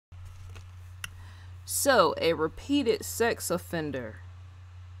So, a repeated sex offender,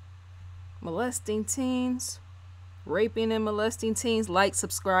 molesting teens, raping and molesting teens. Like,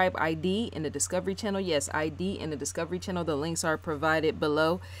 subscribe, ID in the Discovery Channel. Yes, ID in the Discovery Channel. The links are provided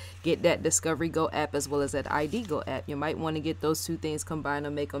below. Get that Discovery Go app as well as that ID Go app. You might want to get those two things combined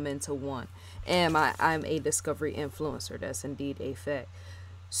and make them into one. And I'm a Discovery influencer. That's indeed a fact.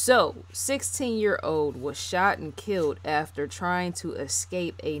 So, 16-year-old was shot and killed after trying to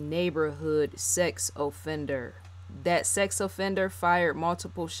escape a neighborhood sex offender. That sex offender fired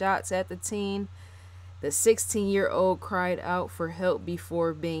multiple shots at the teen. The 16-year-old cried out for help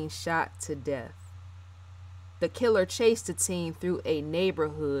before being shot to death. The killer chased the teen through a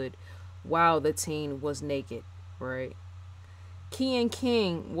neighborhood while the teen was naked, right? Kian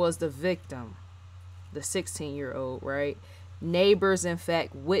King was the victim, the 16-year-old, right? Neighbors, in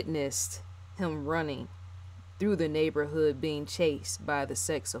fact, witnessed him running through the neighborhood being chased by the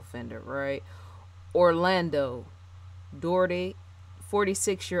sex offender, right? Orlando Doherty,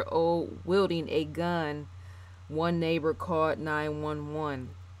 46-year-old, wielding a gun. One neighbor called 911.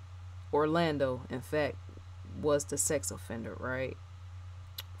 Orlando, in fact, was the sex offender, right?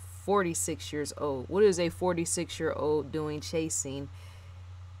 46 years old. What is a 46-year-old doing chasing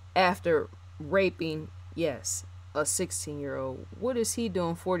after raping, yes, a 16-year-old? What is he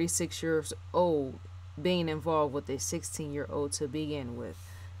doing 46 years old being involved with a 16-year-old to begin with?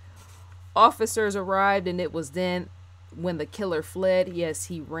 Officers arrived, and it was then when the killer fled. Yes,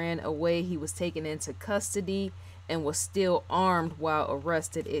 he ran away. He was taken into custody and was still armed while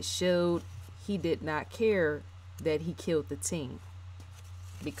arrested. It showed he did not care that he killed the teen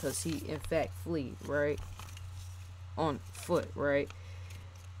because he in fact fled, right? On foot, right?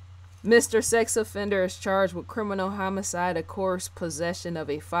 Mr. Sex Offender is charged with criminal homicide, of course, possession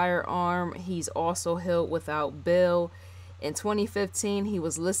of a firearm. He's also held without bail. In 2015, he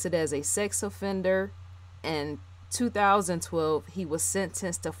was listed as a sex offender. In 2012, he was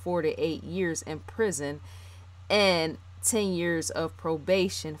sentenced to 4 to 8 years in prison and 10 years of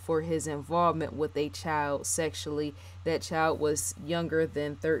probation for his involvement with a child sexually. That child was younger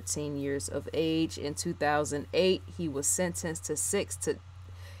than 13 years of age. In 2008, he was sentenced to 6 to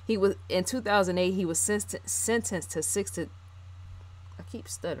in 2008 he was sentenced to 6 to, I keep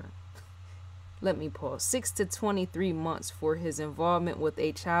stuttering. Let me pause. 6 to 23 months for his involvement with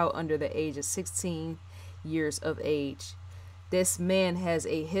a child under the age of 16 years of age. This man has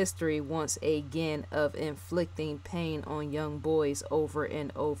a history once again of inflicting pain on young boys over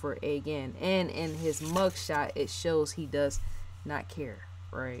and over again. And in his mugshot, it shows he does not care,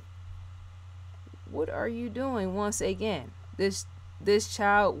 right? What are you doing once again? This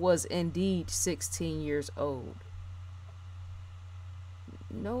child was indeed 16 years old.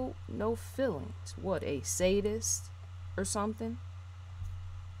 No feelings. What, a sadist or something?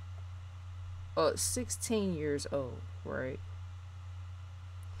 16 years old, right?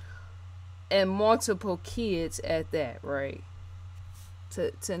 And multiple kids at that, right?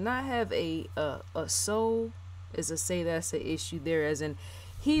 To not have a soul is to say that's an issue there, as in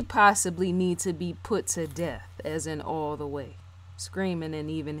he possibly needs to be put to death, as in all the way. Screaming in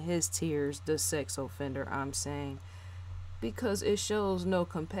even his tears, the sex offender, I'm saying, because it shows no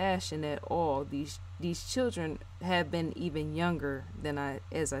compassion at all. These children have been even younger than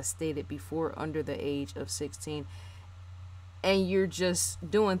as I stated before, under the age of 16, and you're just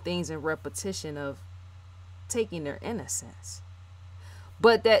doing things in repetition of taking their innocence.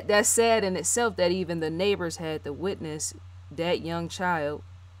 But that's sad in itself that even the neighbors had to witness that young child,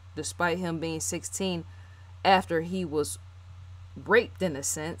 despite him being 16, after he was raped in a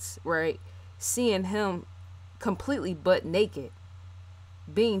sense, right? Seeing him completely butt naked,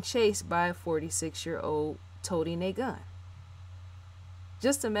 being chased by a 46-year-old toting a gun.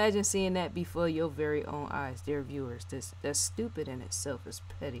 Just imagine seeing that before your very own eyes, dear viewers. That's stupid in itself. It's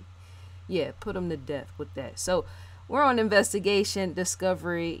petty. Yeah, put him to death with that. So we're on investigation.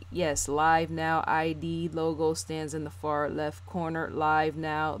 Discovery, yes, live now. ID logo stands in the far left corner. Live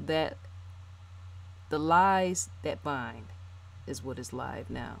now. That the lies that bind is what is live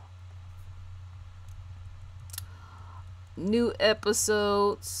now. New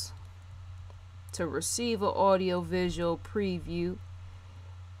episodes. To receive an audio visual preview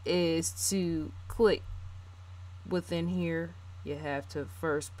is to click within here. You have to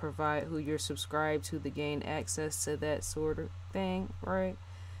first provide who you're subscribed to gain access to that sort of thing, right?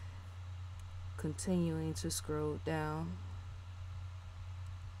 Continuing to scroll down.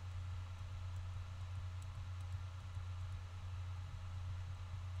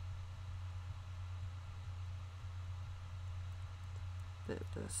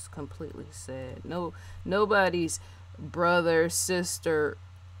 That's completely sad. Nobody's brother, sister,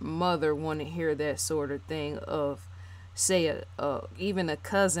 mother want to hear that sort of thing of, say, even a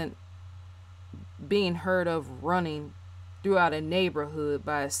cousin being heard of running throughout a neighborhood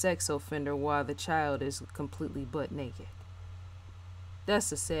by a sex offender while the child is completely butt naked.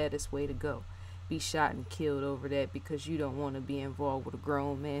 That's the saddest way to go. Be shot and killed over that because you don't want to be involved with a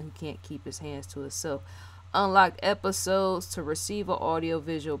grown man who can't keep his hands to himself. Unlocked episodes. To receive an audio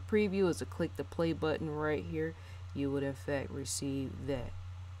visual preview is to click the play button right here. You would in fact receive that,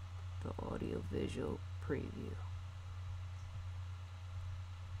 the audio visual preview.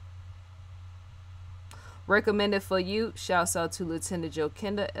 Recommended for you. Shouts out to Lieutenant Joe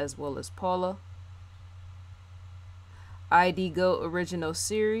Kenda as well as Paula. ID Go original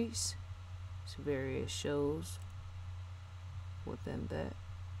series. It's various shows within that.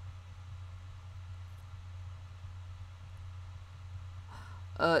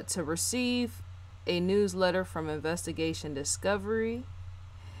 To receive a newsletter from Investigation Discovery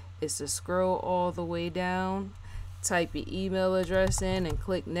is to scroll all the way down, type your email address in, and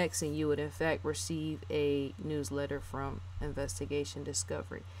click next, and you would in fact receive a newsletter from Investigation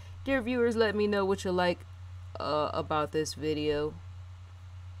Discovery. Dear viewers, let me know what you like about this video.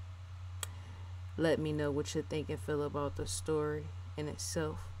 Let me know what you think and feel about the story in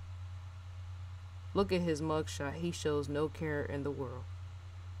itself. Look at his mugshot. He shows no care in the world.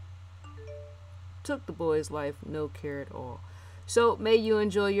 Took the boy's life, no care at all. So may you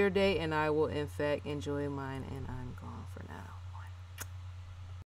enjoy your day, and I will in fact enjoy mine, and I'm